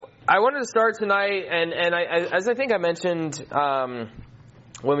I wanted to start tonight, and as I think I mentioned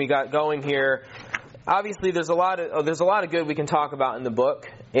when we got going here, obviously there's a lot of good we can talk about in the book,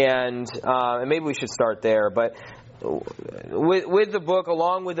 and maybe we should start there. But with the book,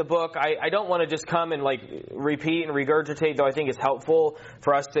 along with the book, I don't want to just come and like repeat and regurgitate, though I think it's helpful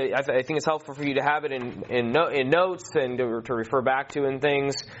for us to. I think it's helpful for you to have it in notes and to refer back to and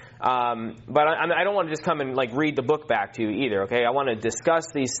things. But I don't want to just come and like read the book back to you either. Okay, I want to discuss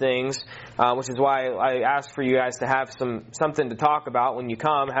these things, which is why I asked for you guys to have something to talk about when you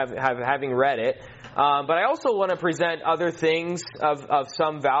come, having read it. But I also want to present other things of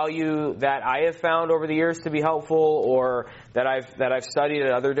some value that I have found over the years to be helpful, or that I've studied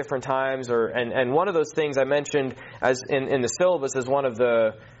at other different times. And one of those things I mentioned as in the syllabus as one of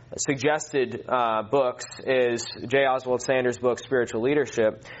the suggested books is J. Oswald Sanders' book Spiritual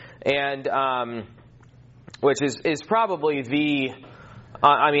Leadership, and which is probably the.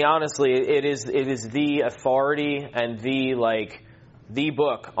 I mean, honestly, it is the authority and the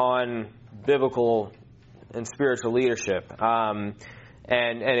book on biblical and spiritual leadership, and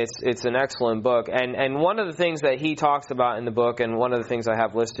it's an excellent book. And one of the things that he talks about in the book, and one of the things I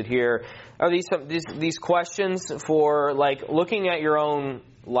have listed here, are these questions for like looking at your own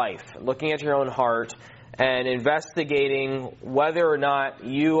life, looking at your own heart, and investigating whether or not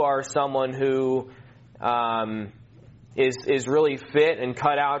you are someone who is really fit and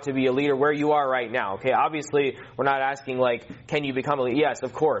cut out to be a leader where you are right now. Okay, obviously we're not asking like, can you become a leader? Yes,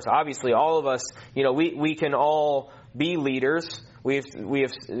 of course. Obviously, all of us, we can all be leaders.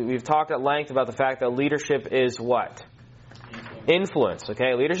 We've talked at length about the fact that leadership is what? Influence.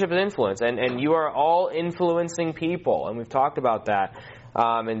 Okay, leadership is influence, and you are all influencing people, and we've talked about that.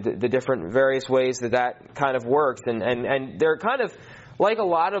 And the different various ways that kind of works, and they're kind of like a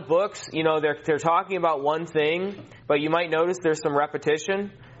lot of books, they're talking about one thing, but you might notice there's some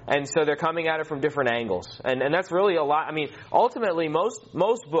repetition, and so they're coming at it from different angles, and that's really a lot. I mean, ultimately, most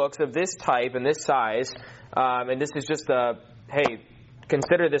books of this type and this size, and this is just hey,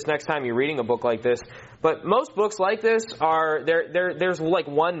 consider this next time you're reading a book like this. But most books like this there's like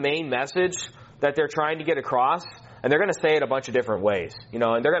one main message that they're trying to get across. And they're going to say it a bunch of different ways, and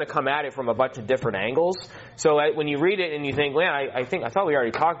they're going to come at it from a bunch of different angles. So when you read it and you think, man, I thought we already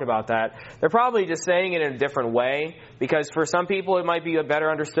talked about that, they're probably just saying it in a different way, because for some people it might be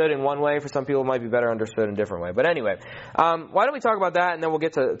better understood in one way, for some people it might be better understood in a different way. But anyway, why don't we talk about that, and then we'll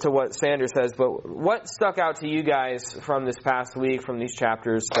get to what Sanders says. But what stuck out to you guys from this past week, from these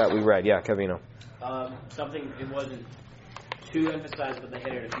chapters that we read? Yeah, Kevino. Something it wasn't too emphasized, but they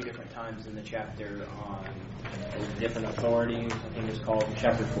hit it a few different times in the chapter on different authorities. I think it's called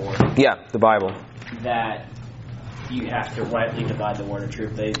chapter 4. Yeah, the Bible. That you have to rightly divide the word of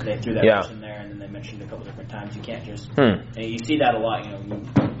truth. They threw that verse in there, and then they mentioned a couple different times. You can't just... And you see that a lot. You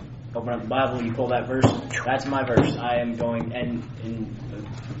open up the Bible, you pull that verse. That's my verse. I am going... And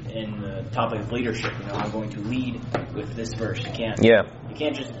in the topic of leadership, I'm going to lead with this verse. You can't... Yeah. You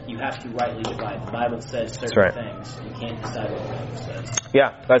can't just... You have to rightly divide. The Bible says certain things. You can't decide what the Bible says.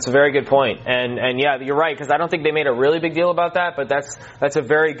 Yeah, that's a very good point. And yeah, you're right, because I don't think they made a really big deal about that, but that's a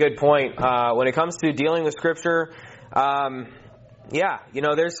very good point. When it comes to dealing with Scripture, there's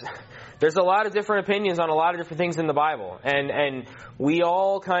a lot of different opinions on a lot of different things in the Bible. And we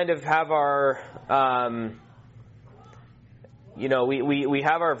all kind of have our... we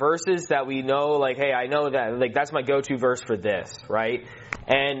have our verses that we know, like, hey, I know that, like, that's my go-to verse for this, right?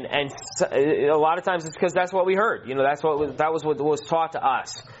 And a lot of times it's because that's what we heard. That was what was taught to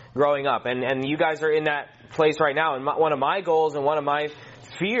us growing up. And you guys are in that place right now. And one of my goals and one of my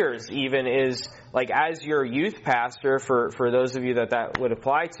fears even is, like, as your youth pastor, for those of you that would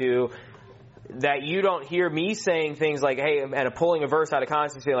apply to, that you don't hear me saying things like, hey, and pulling a verse out of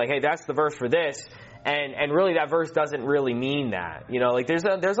context and saying, like, hey, that's the verse for this. And really that verse doesn't really mean that. Like there's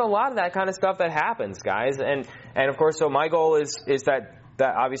a lot of that kind of stuff that happens, guys. And of course, so my goal is that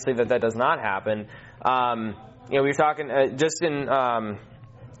obviously that does not happen. We were talking just in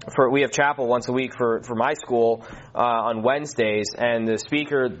we have chapel once a week for my school on Wednesdays, and the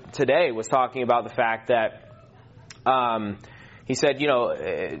speaker today was talking about the fact that he said,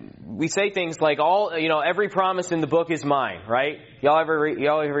 we say things like every promise in the book is mine, right? Y'all ever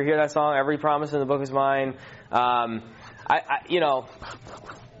hear that song? Every promise in the book is mine.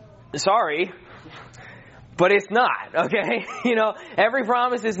 Sorry, but it's not, okay? Every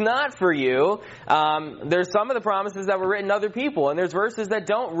promise is not for you. There's some of the promises that were written to other people, and there's verses that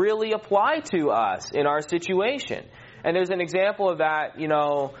don't really apply to us in our situation. And there's an example of that,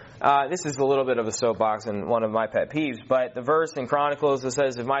 this is a little bit of a soapbox and one of my pet peeves, but the verse in Chronicles that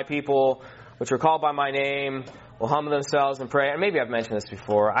says, if my people, which are called by my name, will humble themselves and pray. And maybe I've mentioned this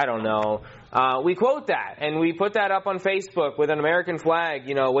before. I don't know. We quote that, and we put that up on Facebook with an American flag,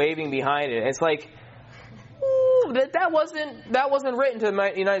 waving behind it. It's like, ooh, that wasn't written to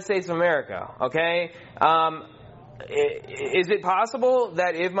the United States of America. Okay. Is it possible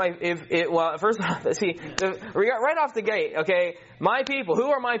that first of all, see, we got right off the gate, okay, my people, who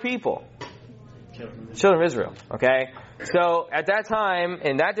are my people? Children of Israel, okay? So, at that time,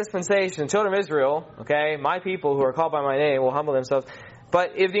 in that dispensation, children of Israel, okay, my people who are called by my name will humble themselves.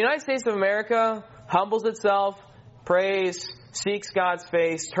 But if the United States of America humbles itself, prays, seeks God's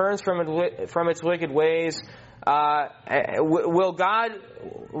face, turns from its wicked ways, will God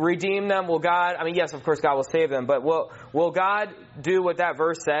redeem them? Will God, yes, of course God will save them, but will God do what that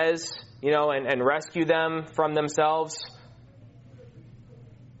verse says, and rescue them from themselves?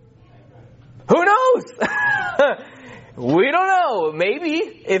 Who knows? We don't know.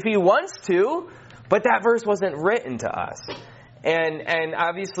 Maybe, if he wants to, but that verse wasn't written to us. And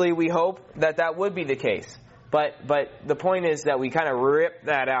obviously we hope that would be the case. But the point is that we kind of rip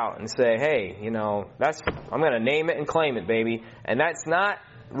that out and say, hey, I'm going to name it and claim it, baby. And that's not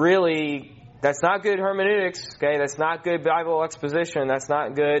good hermeneutics, okay? That's not good Bible exposition. That's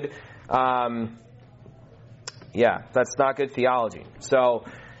not good, that's not good theology. So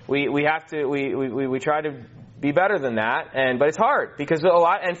we have to, we try to be better than that, but it's hard because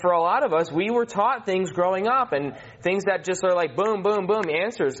for a lot of us, we were taught things growing up and things that just are like boom, boom, boom,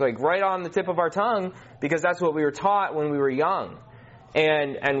 answers like right on the tip of our tongue because that's what we were taught when we were young,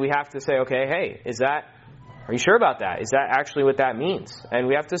 and we have to say, okay, hey, are you sure about that? Is that actually what that means? And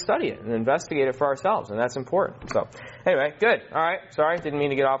we have to study it and investigate it for ourselves, and that's important. So, anyway, good. All right, sorry, didn't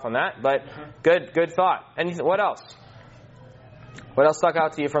mean to get off on that, but good thought. What else? What else stuck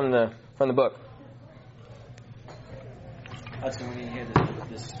out to you from the book? Hudson, when you hear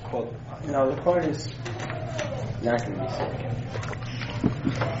this quote. No, the quote is not going to be said.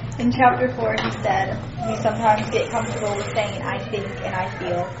 In chapter 4, he said, "We sometimes get comfortable with saying 'I think' and 'I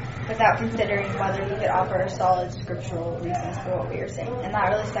feel' without considering whether we could offer solid scriptural reasons for what we are saying." And that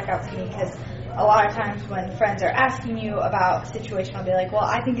really stuck out to me because a lot of times when friends are asking you about a situation, I'll be like, well,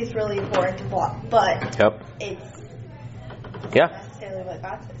 I think it's really important to blah, but it's not necessarily what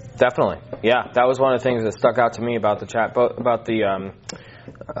God says. Definitely. Yeah, that was one of the things that stuck out to me about the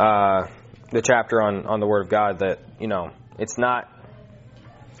chapter on the Word of God, that, it's not,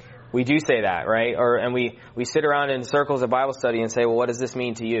 we do say that, right? And we sit around in circles of Bible study and say, well, what does this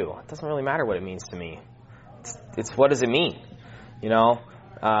mean to you? It doesn't really matter what it means to me. It's what does it mean?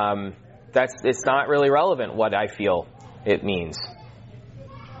 It's not really relevant what I feel it means.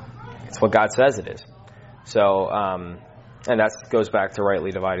 It's what God says it is. So, and that goes back to rightly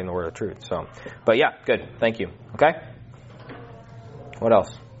dividing the word of truth. So, but yeah, good. Thank you. Okay? What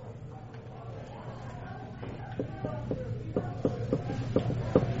else?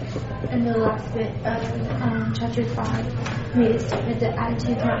 In the last bit of chapter 5, made a statement that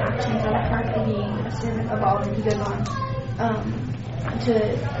attitudes, not actions, are part of being a servant of all. And he goes on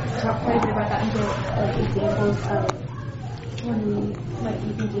to talk quite a bit about that and give examples of when we might be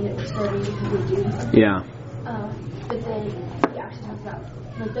thinking that we're serving because we're doing something. Yeah. But then he actually talks about,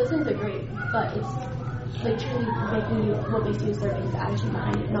 those things are great, but it's truly what makes you a servant is the attitude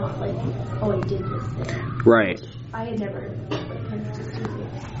behind it, not I did this thing. Right. I had never just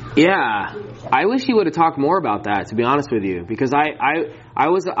Yeah, I wish he would have talked more about that, to be honest with you, because I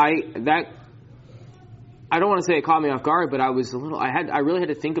don't want to say it caught me off guard, but I really had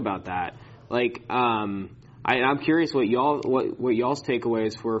to think about that. I'm curious what y'all's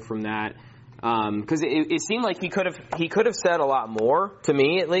takeaways were from that, because it seemed like he could have said a lot more, to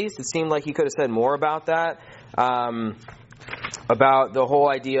me at least. It seemed like he could have said more about that, about the whole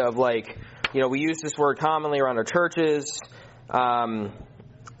idea of we use this word commonly around our churches.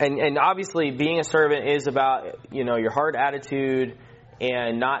 And obviously being a servant is about, your heart attitude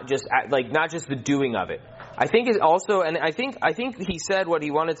and not just the doing of it. I think it's also, and I think he said what he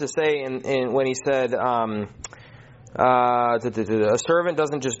wanted to say in when he said, a servant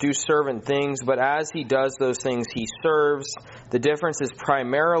doesn't just do servant things, but as he does those things, he serves. The difference is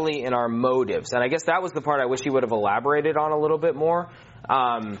primarily in our motives. And I guess that was the part I wish he would have elaborated on a little bit more.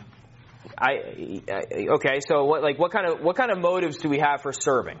 Okay, so what kind of motives do we have for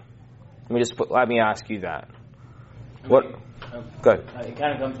serving? Let me ask you that. What? Good. It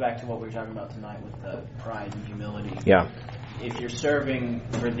kind of comes back to what we were talking about tonight with the pride and humility. Yeah. If you're serving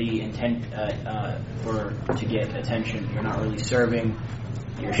for the intent to get attention, you're not really serving.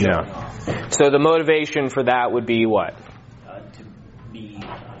 You're showing off. So the motivation for that would be what?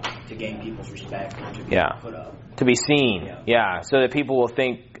 To gain people's respect or to be put up. To be seen. Yeah. So that people will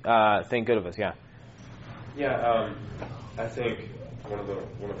think good of us. Yeah. Yeah, I think one of the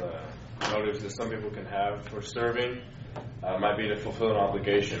motives that some people can have for serving might be to fulfill an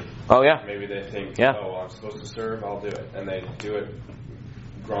obligation. Oh yeah. Maybe they think, yeah. oh, well, I'm supposed to serve, I'll do it, and they do it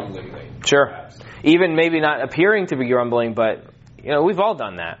grumblingly. Sure. Perhaps. Even maybe not appearing to be grumbling, but we've all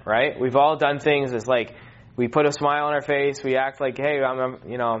done that, right? We've all done things. It's like we put a smile on our face, we act like, hey,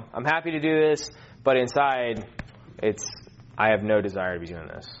 I'm happy to do this, but inside, I have no desire to be doing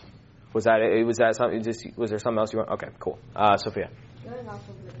this. Was that something? Was there something else you want? Okay, cool. Sophia. Going off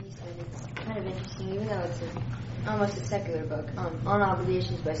of what he said, it's kind of interesting, even though it's almost a secular book. On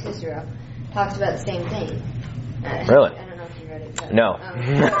Obligations by Cicero talks about the same thing. Really? I don't know if you read it. But, no.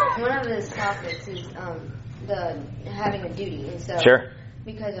 One of his topics is the having a duty, and so sure.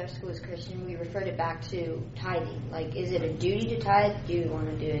 Because our school is Christian, we referred it back to tithing. Like, is it a duty to tithe? Do you want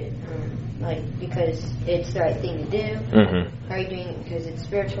to do it? Because it's the right thing to do? Mm-hmm. Are you doing it because it's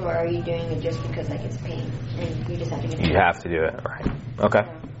spiritual, or are you doing it just because it's pain? And you just have to get it. You have to do it, right. Okay.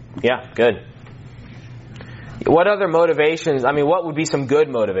 Yeah, good. What other motivations, what would be some good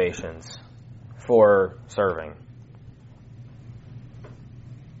motivations for serving?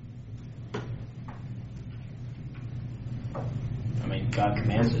 God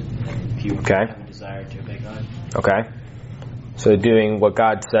commands it. And if you have a desire to obey God. Okay. So doing what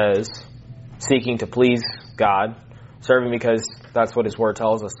God says, seeking to please God, serving because that's what His Word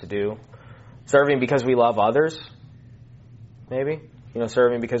tells us to do, serving because we love others, maybe.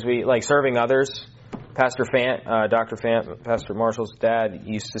 Serving because we like serving others. Pastor Fant, Dr. Fant, Pastor Marshall's dad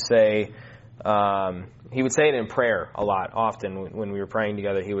used to say, he would say it in prayer a lot, often when we were praying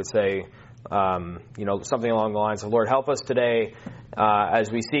together. He would say, something along the lines of, Lord, help us today as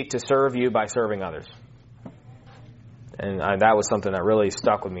we seek to serve you by serving others. And that was something that really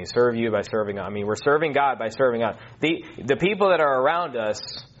stuck with me. Serve you by serving. We're serving God by serving God. The people that are around us,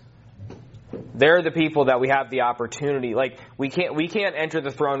 they're the people that we have the opportunity. Like we can't enter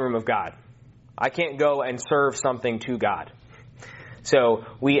the throne room of God. I can't go and serve something to God. So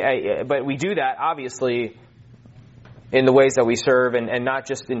but we do that obviously in the ways that we serve, and not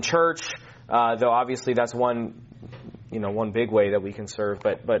just in church. Though obviously that's one big way that we can serve,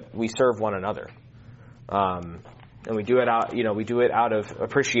 but we serve one another, and we do it out of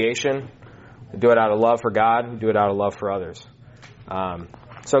appreciation, we do it out of love for God, we do it out of love for others.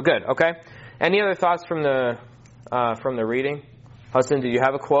 So good, okay. Any other thoughts from the reading? Hudson, did you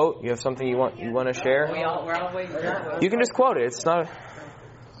have a quote? You have something you want to share? We're all waiting. You can just quote it. It's not.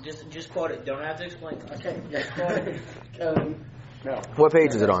 Just quote it. Don't have to explain. Okay, just quote it. No. What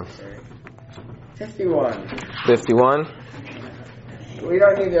page is it on? 51. 51? We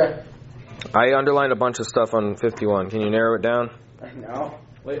don't need to... I underlined a bunch of stuff on 51. Can you narrow it down? No.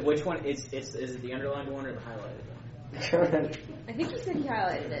 Wait, which one? Is it the underlined one or the highlighted one? I think you said he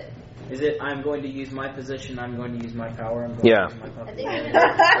highlighted it. Is it, I'm going to use my position, I'm going to use my power, I'm going Yeah. to use my I think I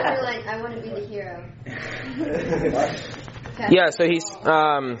underlined, I want to be the hero. Yeah, so he's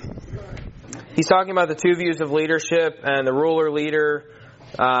talking about the two views of leadership and the ruler leader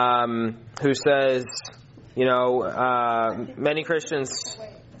who says, many Christians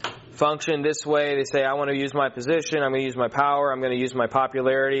function this way. They say, I want to use my position, I'm going to use my power, I'm going to use my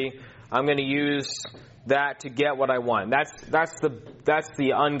popularity, I'm going to use that to get what I want. That's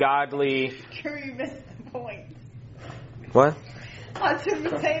the ungodly. Sure, you missed the point. What? Hudson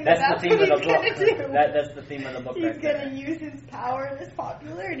was saying that's that's the theme what of the he's book. going to do. That's the theme of the book. He's right going to use his power and his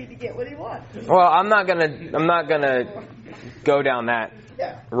popularity to get what he wants. Well, I'm not gonna go down that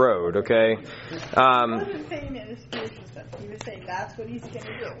road, okay? He wasn't saying it as spiritual stuff. He was saying that's what he's going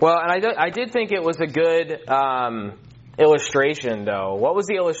to do. Well, and I did think it was a good illustration, though. What was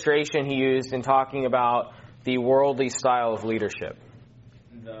the illustration he used in talking about the worldly style of leadership?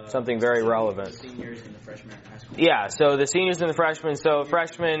 Something very relevant. The seniors and the freshmen in high school. Yeah, so the seniors and the freshmen. So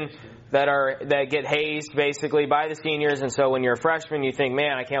freshmen that get hazed basically by the seniors, and so when you're a freshman, you think,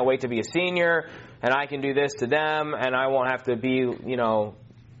 man, I can't wait to be a senior, and I can do this to them, and I won't have to be,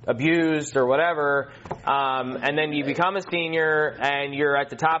 abused or whatever. And then you become a senior, and you're at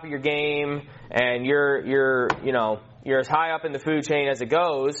the top of your game, and you're as high up in the food chain as it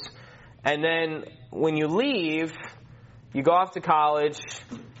goes. And then when you leave, you go off to college,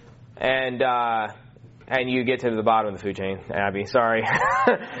 and you get to the bottom of the food chain, Abby. Sorry.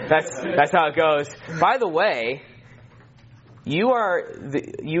 That's how it goes. By the way, you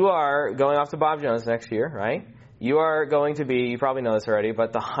are going off to Bob Jones next year, right? You are going to be, you probably know this already,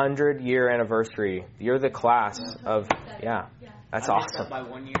 but the 100-year anniversary. You're the class of, that's awesome. By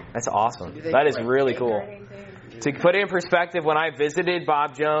 1 year. That's awesome. That is really cool. To put it in perspective, when I visited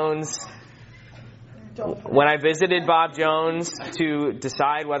Bob Jones when I visited Bob Jones to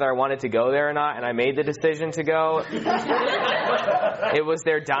decide whether I wanted to go there or not, and I made the decision to go, it was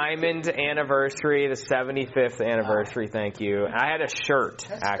their diamond anniversary, the 75th anniversary, thank you. I had a shirt,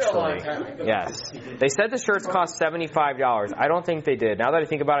 actually. Yes. They said the shirts cost $75. I don't think they did. Now that I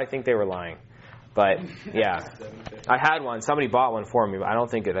think about it, I think they were lying. But, yeah. I had one. Somebody bought one for me, but I don't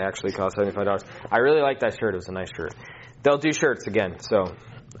think it actually cost $75. I really liked that shirt. It was a nice shirt. They'll do shirts again, so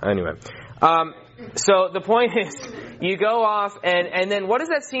anyway. So the point is, you go off, and then what does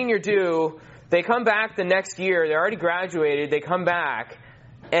that senior do? They come back the next year. They're already graduated. They come back,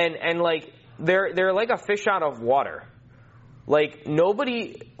 and like they're like a fish out of water. Like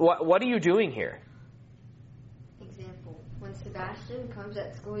nobody. What are you doing here? Example: when Sebastian comes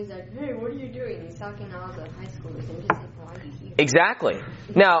at school, he's like, "Hey, what are you doing?" He's talking to all the high schoolers, and he's like, "Why are you here?" Exactly.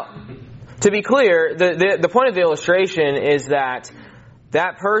 Now, to be clear, the point of the illustration is that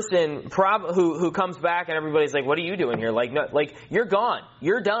person who comes back and everybody's like, "What are you doing here?" Like, no, like you're gone,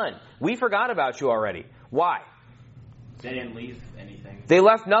 you're done. We forgot about you already. Why? They didn't leave anything. They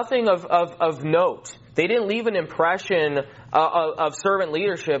left nothing of note. They didn't leave an impression of servant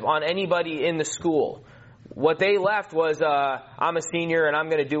leadership on anybody in the school. What they left was, I'm a senior and I'm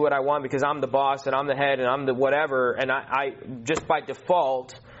going to do what I want because I'm the boss and I'm the head and I'm the whatever. And I just by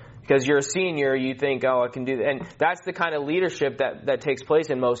default, because you're a senior, you think, oh, I can do that. And that's the kind of leadership that takes place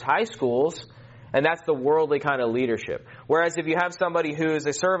in most high schools. And that's the worldly kind of leadership. Whereas if you have somebody who's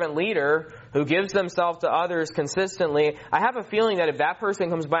a servant leader who gives themselves to others consistently, I have a feeling that if that person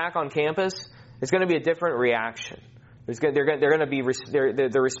comes back on campus, it's going to be a different reaction.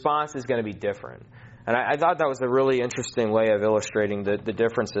 The response is going to be different. And I thought that was a really interesting way of illustrating the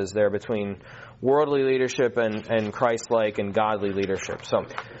differences there between worldly leadership and Christ-like and godly leadership. So,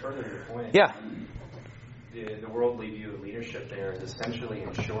 further to your point, yeah. The worldly view of leadership there is essentially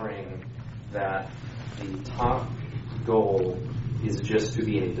ensuring that the top goal is just to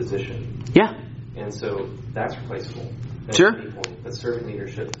be in a position. Yeah. And so that's replaceable. That's sure. But servant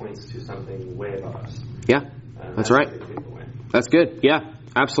leadership points to something way above us. Yeah, that's right. That's good. Yeah,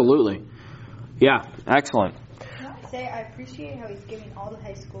 absolutely. Yeah, excellent. Can I say I appreciate how he's giving all the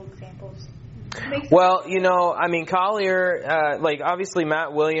high school examples. Well, I mean, Collier, obviously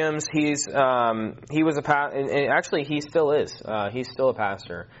Matt Williams, he was a pastor, and actually he still is. He's still a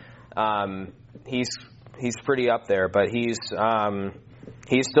pastor. He's pretty up there, but he's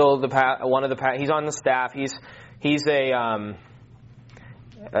still one of the he's on the staff. He's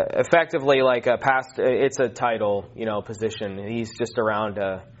effectively like a pastor. It's a title, position. He's just around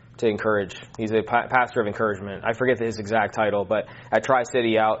to encourage. He's a pastor of encouragement. I forget his exact title, but at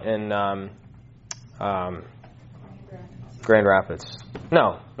Tri-City out in Grand Rapids.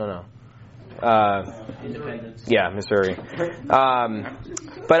 No. Independence. Yeah, Missouri.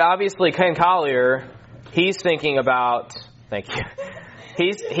 But obviously Ken Collier, he's thinking about. Thank you.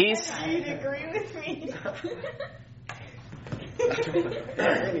 He's. You'd agree with me.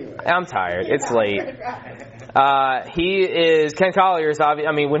 I'm tired. It's late. Ken Collier is obvious.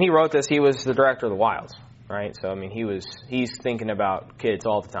 I mean, when he wrote this, he was the director of the Wilds, right? So I mean, he's thinking about kids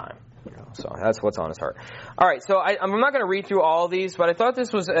all the time. So that's what's on his heart. All right, so I'm not going to read through all of these, but I thought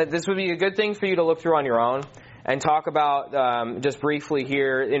this would be a good thing for you to look through on your own and talk about just briefly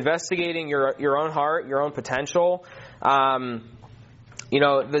here, investigating your own heart, your own potential. The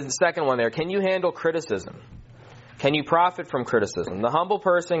second one there, can you handle criticism? Can you profit from criticism? The humble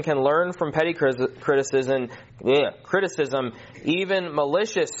person can learn from petty criticism, even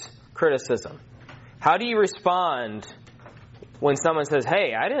malicious criticism. How do you respond when someone says,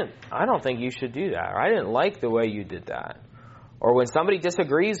 "Hey, I don't think you should do that," or "I didn't like the way you did that," or when somebody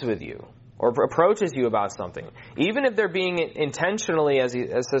disagrees with you or approaches you about something, even if they're being intentionally, as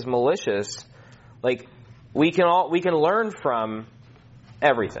says, malicious, like we can learn from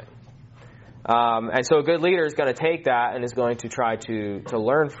everything. And so a good leader is going to take that and is going to try to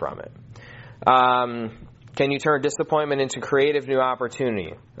learn from it. Can you turn disappointment into creative new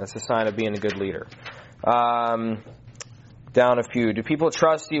opportunity? That's a sign of being a good leader. Down a few. Do people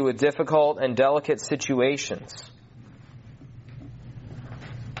trust you with difficult and delicate situations?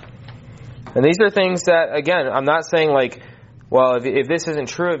 And these are things that, again, I'm not saying like, well, if this isn't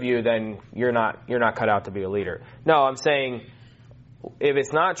true of you, then you're not cut out to be a leader. No, I'm saying if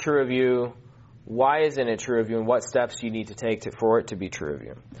it's not true of you, why isn't it true of you, and what steps do you need to take for it to be true of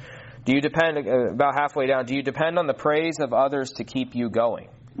you? Do you depend, about halfway down, do you depend on the praise of others to keep you going?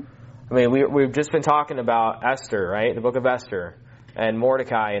 I mean, we've just been talking about Esther, right? The book of Esther, and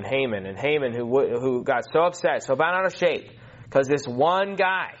Mordecai and Haman who got so upset, so bent out of shape, because this one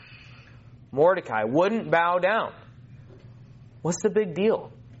guy, Mordecai, wouldn't bow down. What's the big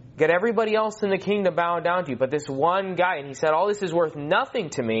deal? Get everybody else in the kingdom bowing down to you. But this one guy, and he said, all this is worth nothing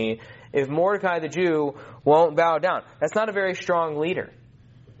to me if Mordecai the Jew won't bow down. That's not a very strong leader.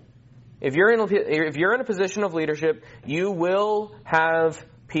 If you're in a position of leadership, you will have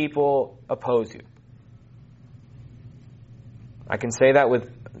people oppose you. I can say that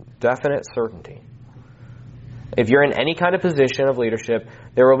with definite certainty. If you're in any kind of position of leadership,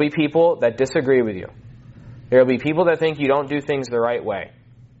 there will be people that disagree with you. There will be people that think you don't do things the right way.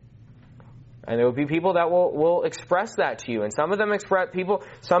 And there will be people that will express that to you. And some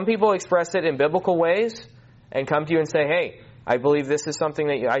people express it in biblical ways and come to you and say, hey, I believe this is something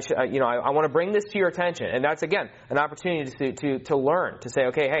that I want to bring this to your attention. And that's, again, an opportunity to learn, to say,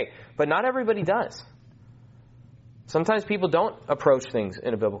 okay, hey, but not everybody does. Sometimes people don't approach things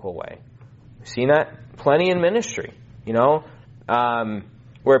in a biblical way. We've seen that plenty in ministry,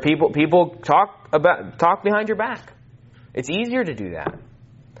 where people talk behind your back. It's easier to do that,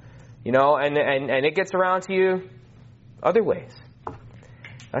 and it gets around to you other ways.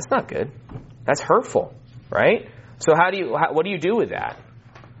 That's not good. That's hurtful, right? So what do you do with that?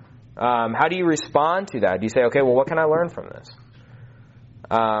 How do you respond to that? Do you say, okay, well, what can I learn from this?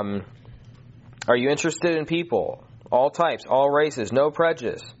 Are you interested in people? All types, all races, no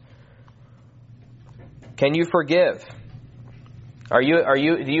prejudice. Can you forgive? Do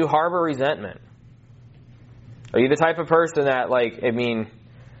you harbor resentment? Are you the type of person that,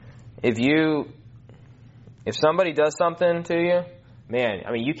 if somebody does something to you,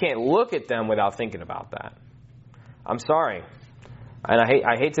 you can't look at them without thinking about that. I'm sorry. And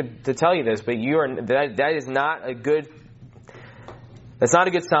I hate to tell you this, but that is not a good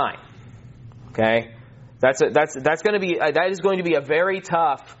sign. Okay? That is going to be a very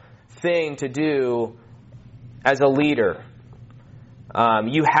tough thing to do as a leader.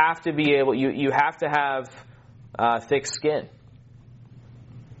 You have to be able. You have to have thick skin,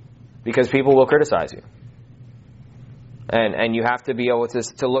 because people will criticize you, and you have to be able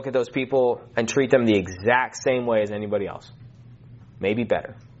to look at those people and treat them the exact same way as anybody else, maybe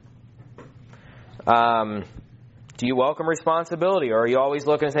better. Do you welcome responsibility, or are you always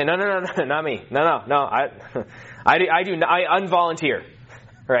looking and saying, no, not me, no, I unvolunteer,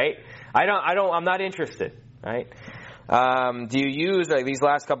 right? I'm not interested, right? Do you use, these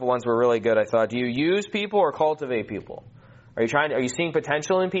last couple ones were really good, I thought. Do you use people or cultivate people? Are you seeing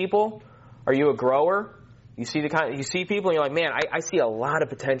potential in people? Are you a grower? You see people and you're like, man, I see a lot of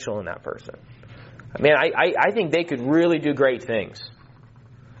potential in that person. Man, I think they could really do great things.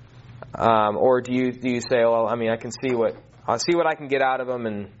 Or do you say, well, I can see I'll see what I can get out of them,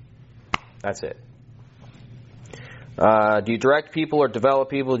 and that's it. Do you direct people or develop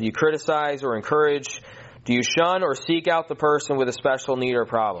people? Do you criticize or encourage? Do you shun or seek out the person with a special need or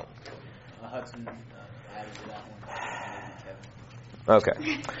problem? Hudson added to that one. Okay.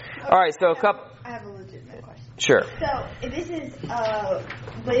 All right, so I have a legitimate question. Sure. So, this is a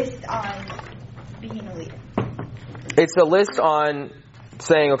list on being a leader. It's a list on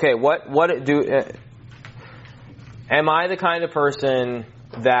saying, okay, am I the kind of person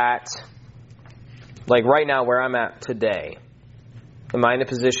that, right now where I'm at today, am I in a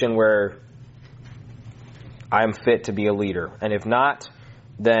position where I'm fit to be a leader? And if not,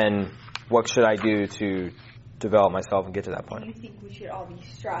 then what should I do to develop myself and get to that point? Do you think we should all be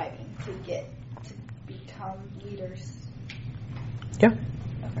striving to become leaders? Yeah.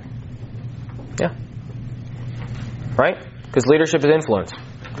 Okay. Yeah. Right? Because leadership is influence.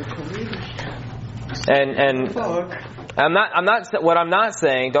 And what I'm not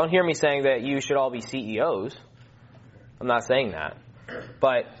saying, don't hear me saying that you should all be CEOs. I'm not saying that.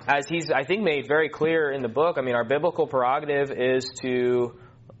 But as he's, I think, made very clear in the book, our biblical prerogative is to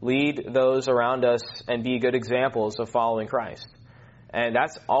lead those around us and be good examples of following Christ. And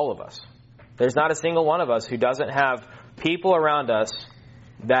that's all of us. There's not a single one of us who doesn't have people around us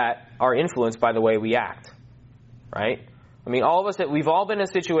that are influenced by the way we act. Right? All of us, we've all been in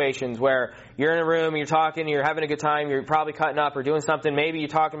situations where you're in a room, you're talking, you're having a good time, you're probably cutting up or doing something. Maybe you're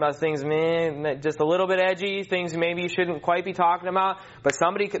talking about things, just a little bit edgy, things maybe you shouldn't quite be talking about. But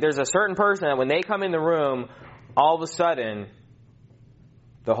there's a certain person that when they come in the room, all of a sudden,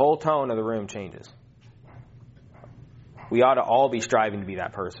 the whole tone of the room changes. We ought to all be striving to be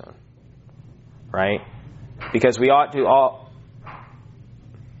that person. Right? Because we ought to all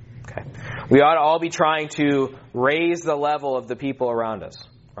be trying to raise the level of the people around us,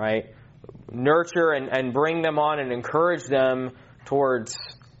 right? Nurture and bring them on and encourage them towards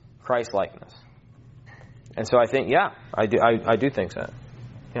Christ-likeness. And so I think, I do think that.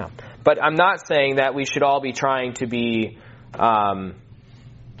 Yeah. But I'm not saying that we should all be trying to be in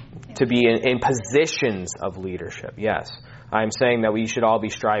positions of leadership. Yes. I'm saying that we should all be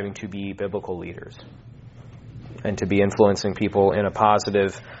striving to be biblical leaders and to be influencing people in a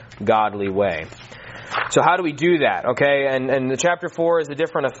positive, godly way. So how do we do that? Okay, and the chapter 4 is a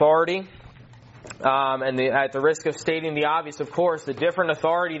different authority. At the risk of stating the obvious, of course, the different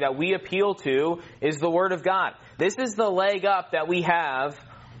authority that we appeal to is the Word of God. This is the leg up that we have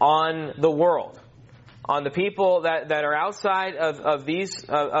on the world, on the people that are outside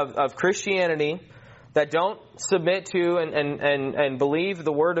of Christianity, that don't submit to and believe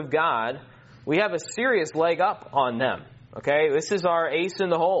the Word of God. We have a serious leg up on them. Okay, this is our ace in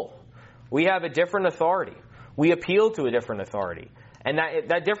the hole. We have a different authority. We appeal to a different authority. And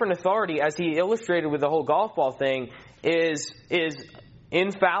that different authority, as he illustrated with the whole golf ball thing, is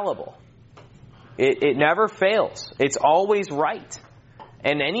infallible. It never fails. It's always right.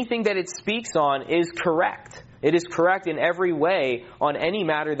 And anything that it speaks on is correct. It is correct in every way on any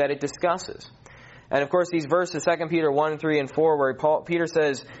matter that it discusses. And of course, these verses, 2 Peter 1, 3, and 4, where Peter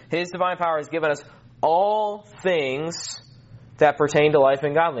says, His divine power has given us all things that pertain to life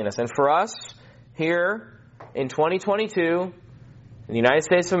and godliness. And for us, here in 2022, in the United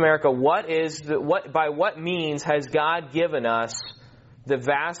States of America, by what means has God given us the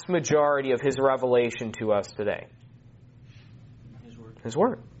vast majority of His revelation to us today? His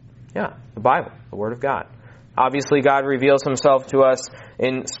Word. Yeah, the Bible, the Word of God. Obviously, God reveals Himself to us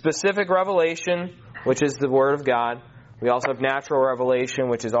in specific revelation, which is the Word of God. We also have natural revelation,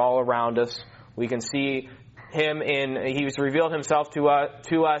 which is all around us. We can see Him He's revealed Himself to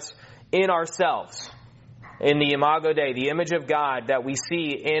us in ourselves. In the Imago Dei, the image of God that we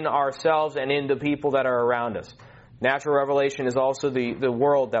see in ourselves and in the people that are around us. Natural revelation is also the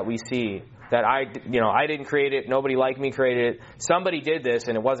world that we see. That I didn't create it, nobody like me created it. Somebody did this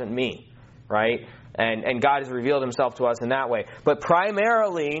and it wasn't me, right? And God has revealed Himself to us in that way. But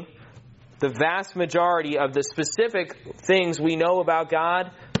primarily, the vast majority of the specific things we know about God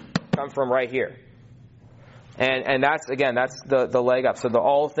come from right here. And that's the leg up. So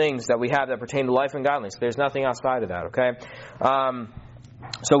all things that we have that pertain to life and godliness. There's nothing outside of that, okay?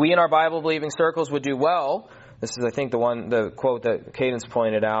 So we in our Bible-believing circles would do well. This is, I think, the quote that Cadence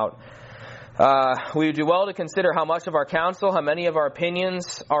pointed out. We would do well to consider how much of our counsel, how many of our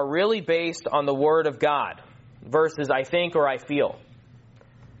opinions are really based on the Word of God versus I think or I feel.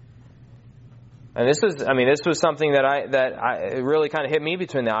 And this was something that it really kind of hit me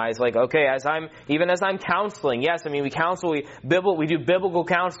between the eyes. Like, okay, as I'm counseling, yes, we counsel, we do biblical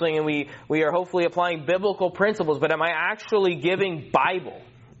counseling, and we are hopefully applying biblical principles. But am I actually giving Bible?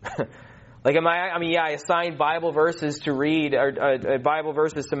 Like, I assign Bible verses to read or Bible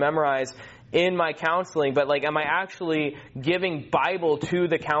verses to memorize in my counseling. But am I actually giving Bible to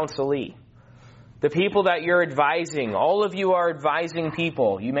the counselee? The people that you're advising, all of you are advising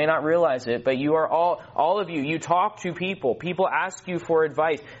people. You may not realize it, but you are all of you talk to people. People ask you for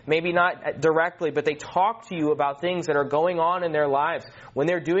advice. Maybe not directly, but they talk to you about things that are going on in their lives. When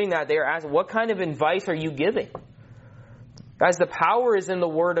they're doing that, they are asking, what kind of advice are you giving? Guys, the power is in the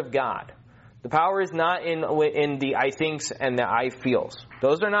Word of God. The power is not in the I thinks and the I feels.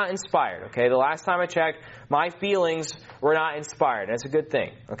 Those are not inspired, okay? The last time I checked, my feelings were not inspired. That's a good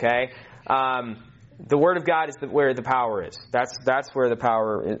thing, okay? The Word of God is where the power is. That's where the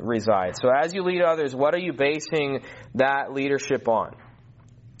power resides. So as you lead others, what are you basing that leadership on?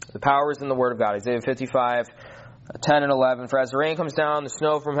 The power is in the Word of God. Isaiah 55, 10 and 11. For as the rain comes down, the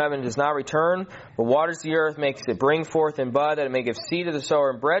snow from heaven does not return, but waters the earth, makes it bring forth and bud, that it may give seed to the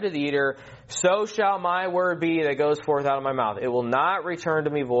sower and bread to the eater, so shall my word be that goes forth out of my mouth. It will not return to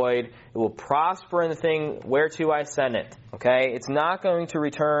me void. It will prosper in the thing whereto I send it. Okay? It's not going to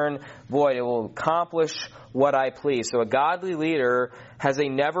return void. It will accomplish what I please. So a godly leader has a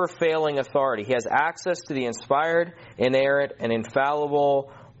never-failing authority. He has access to the inspired, inerrant, and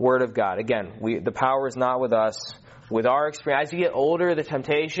infallible Word of God. Again, the power is not with us. With our experience, as you get older, the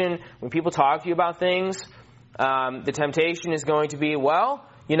temptation, when people talk to you about things, the temptation is going to be,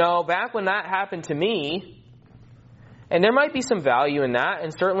 back when that happened to me, and there might be some value in that,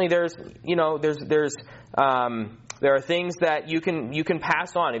 and certainly there are things that you can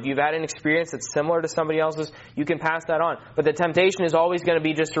pass on. If you've had an experience that's similar to somebody else's, you can pass that on. But the temptation is always going to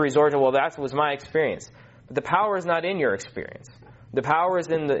be just to resort to, that was my experience. But the power is not in your experience. The power is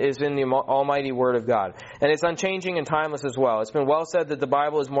in the almighty Word of God. And it's unchanging and timeless as well. It's been well said that the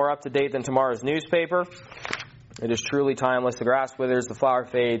Bible is more up to date than tomorrow's newspaper. It is truly timeless. The grass withers, the flower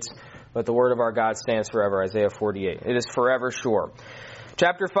fades, but the Word of our God stands forever. Isaiah 48. It is forever sure.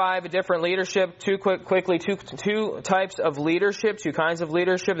 Chapter 5, a different leadership. Two types of leadership, two kinds of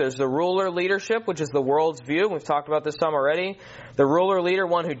leadership. There's the ruler leadership, which is the world's view. We've talked about this some already. The ruler leader,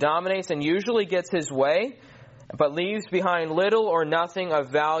 one who dominates and usually gets his way. but leaves behind little or nothing of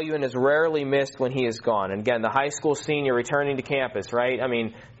value and is rarely missed when he is gone. And again, the high school senior returning to campus, right? I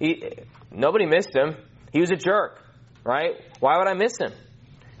mean, nobody missed him. He was a jerk, right? Why would I miss him?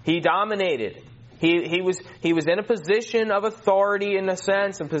 He dominated. He was in a position of authority, in a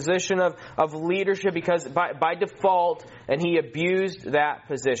sense, a position of leadership because by default, and he abused that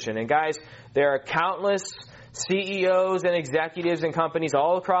position. And guys, there are countless CEOs and executives and companies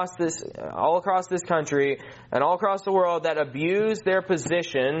all across this country and all across the world that abuse their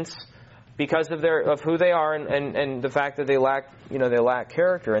positions because of who they are and the fact that they lack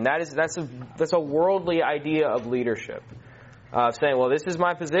character. And that's a worldly idea of leadership. Saying, well, this is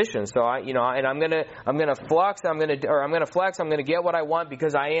my position, so I'm gonna flex, I'm gonna get what I want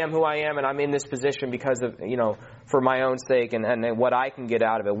because I am who I am, and I'm in this position because of, for my own sake and what I can get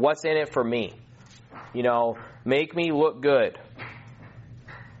out of it. What's in it for me? Make me look good.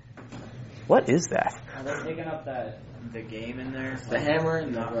 What is that? Are they picking up the game in there? The hammer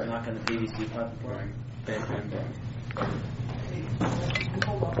and not on the PVC platform.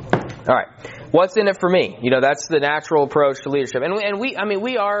 All right. What's in it for me? That's the natural approach to leadership. And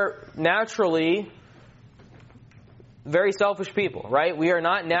we are naturally very selfish people, right? We are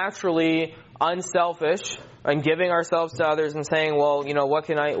not naturally unselfish and giving ourselves to others and saying, well, we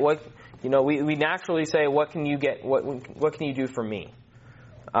naturally say, what can you get? What can you do for me?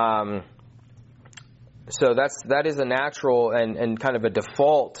 So that is a natural and kind of a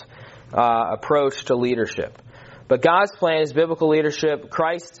default approach to leadership. But God's plan is biblical leadership,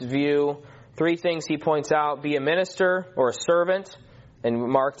 Christ's view. 3 things he points out: be a minister or a servant. In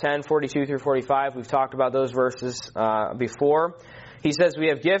Mark 10:42 through 45, we've talked about those verses before. He says we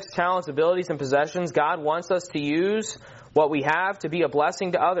have gifts, talents, abilities, and possessions. God wants us to use what we have to be a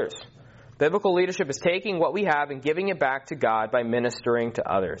blessing to others. Biblical leadership is taking what we have and giving it back to God by ministering to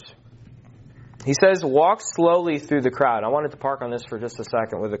others. He says, walk slowly through the crowd. I wanted to park on this for just a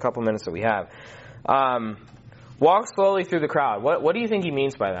second with a couple minutes that we have. Walk slowly through the crowd. What do you think he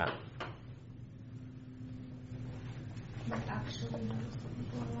means by that? Like actually notice the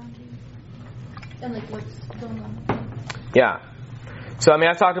people around you. And like what's going on. Yeah. So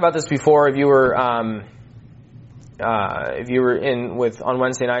I've talked about this before. If you were on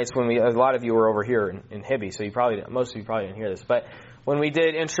Wednesday nights when a lot of you were over here in Hibby, so most of you probably didn't hear this. But when we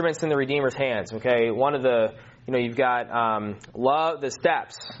did instruments in the Redeemer's hands, okay, one of the you've got love, the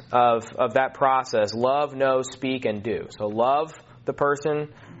steps of that process: love, know, speak, and do. So love the person,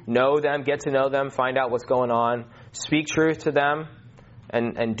 know them, get to know them, find out what's going on, speak truth to them,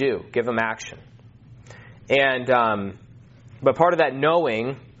 and do, give them action. And but part of that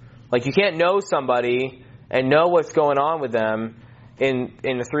knowing, like you can't know somebody and know what's going on with them in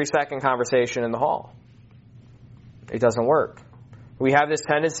a 3-second conversation in the hall. It doesn't work. We have this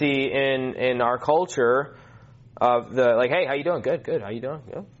tendency in our culture of hey, how you doing? Good. How you doing?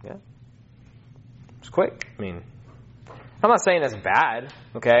 Good. Yeah. It's quick. I'm not saying that's bad,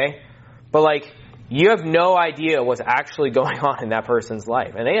 okay? But you have no idea what's actually going on in that person's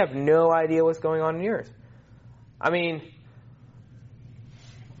life, and they have no idea what's going on in yours.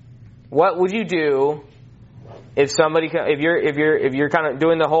 What would you do if you're kind of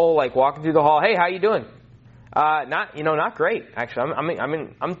doing the whole walking through the hall? Hey, how you doing? Not great. Actually,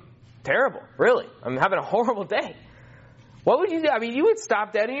 I'm terrible. Really, I'm having a horrible day. What would you do? You would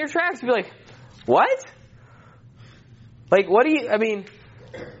stop dead in your tracks and be like, "What? What do you?"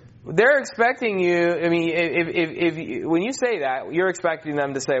 They're expecting you. If when you say that, you're expecting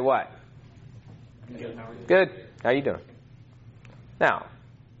them to say what? Good. How you doing? Now,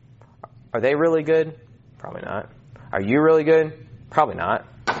 are they really good? Probably not. Are you really good? Probably not.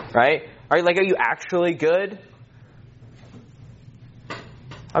 Right? Are you actually good?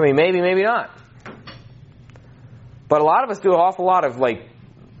 Maybe, maybe not. But a lot of us do an awful lot of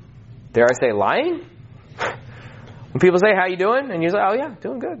dare I say, lying? When people say, how you doing? And you say, oh yeah,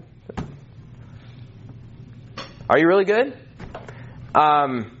 doing good. Are you really good?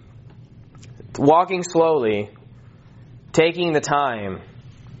 Walking slowly, taking the time,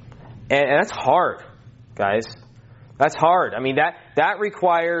 and that's hard, guys. That's hard. That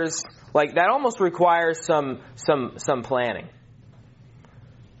requires that almost requires some planning.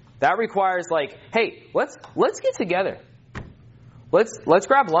 That requires hey, let's get together. Let's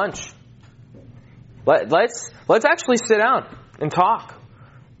grab lunch. Let's actually sit down and talk.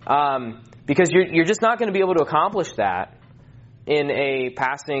 Because you're just not going to be able to accomplish that in a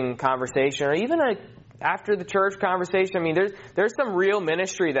passing conversation or even after the church conversation. There's some real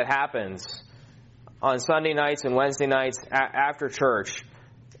ministry that happens on Sunday nights and Wednesday nights after church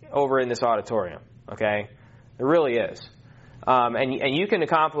over in this auditorium. Okay, it really is, and you can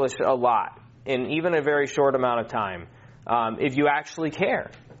accomplish a lot in even a very short amount of time if you actually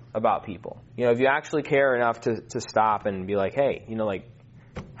care about people. If you actually care enough to stop and be like, hey, like,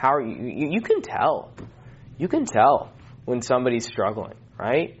 how are you? You can tell. You can tell when somebody's struggling,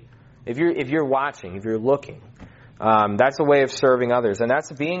 right? If you're watching, if you're looking, that's a way of serving others, and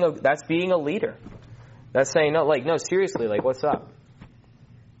that's being a leader. That's saying no, seriously, like, what's up?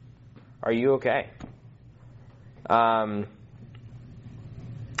 Are you okay? And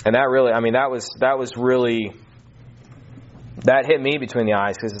that really, that was really, that hit me between the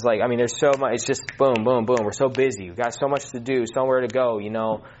eyes, because it's like, there's so much. It's just boom, boom, boom. We're so busy. We've got so much to do, somewhere to go, and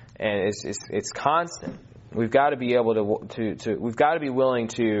it's constant. We've got to be able to we've got to be willing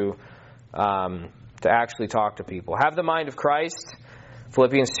to actually talk to people. Have the mind of Christ,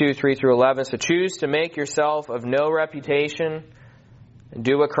 Philippians 2:3-11. So choose to make yourself of no reputation, and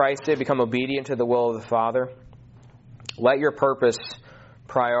do what Christ did, become obedient to the will of the Father. Let your purpose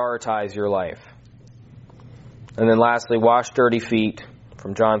prioritize your life. And then lastly, wash dirty feet,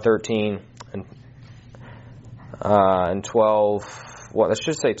 from John 13 and 12. Well, let's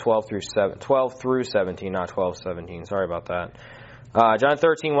just say 12 through 17, not 12-17. Sorry about that. John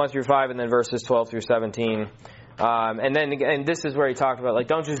 13, 1-5, and then verses 12 through 17. And this is where he talked about, like,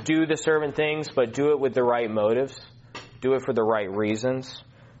 don't just do the servant things, but do it with the right motives. Do it for the right reasons.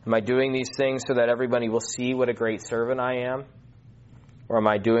 Am I doing these things so that everybody will see what a great servant I am? Or am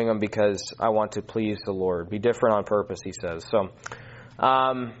I doing them because I want to please the Lord? Be different on purpose, he says. So,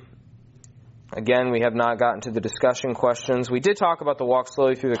 again, we have not gotten to the discussion questions. We did talk about the walk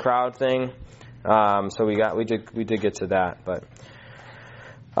slowly through the crowd thing. So we did get to that. But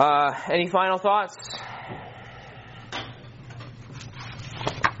any final thoughts?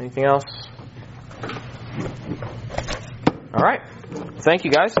 Anything else? All right. Thank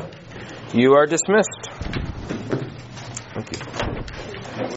you, guys. You are dismissed.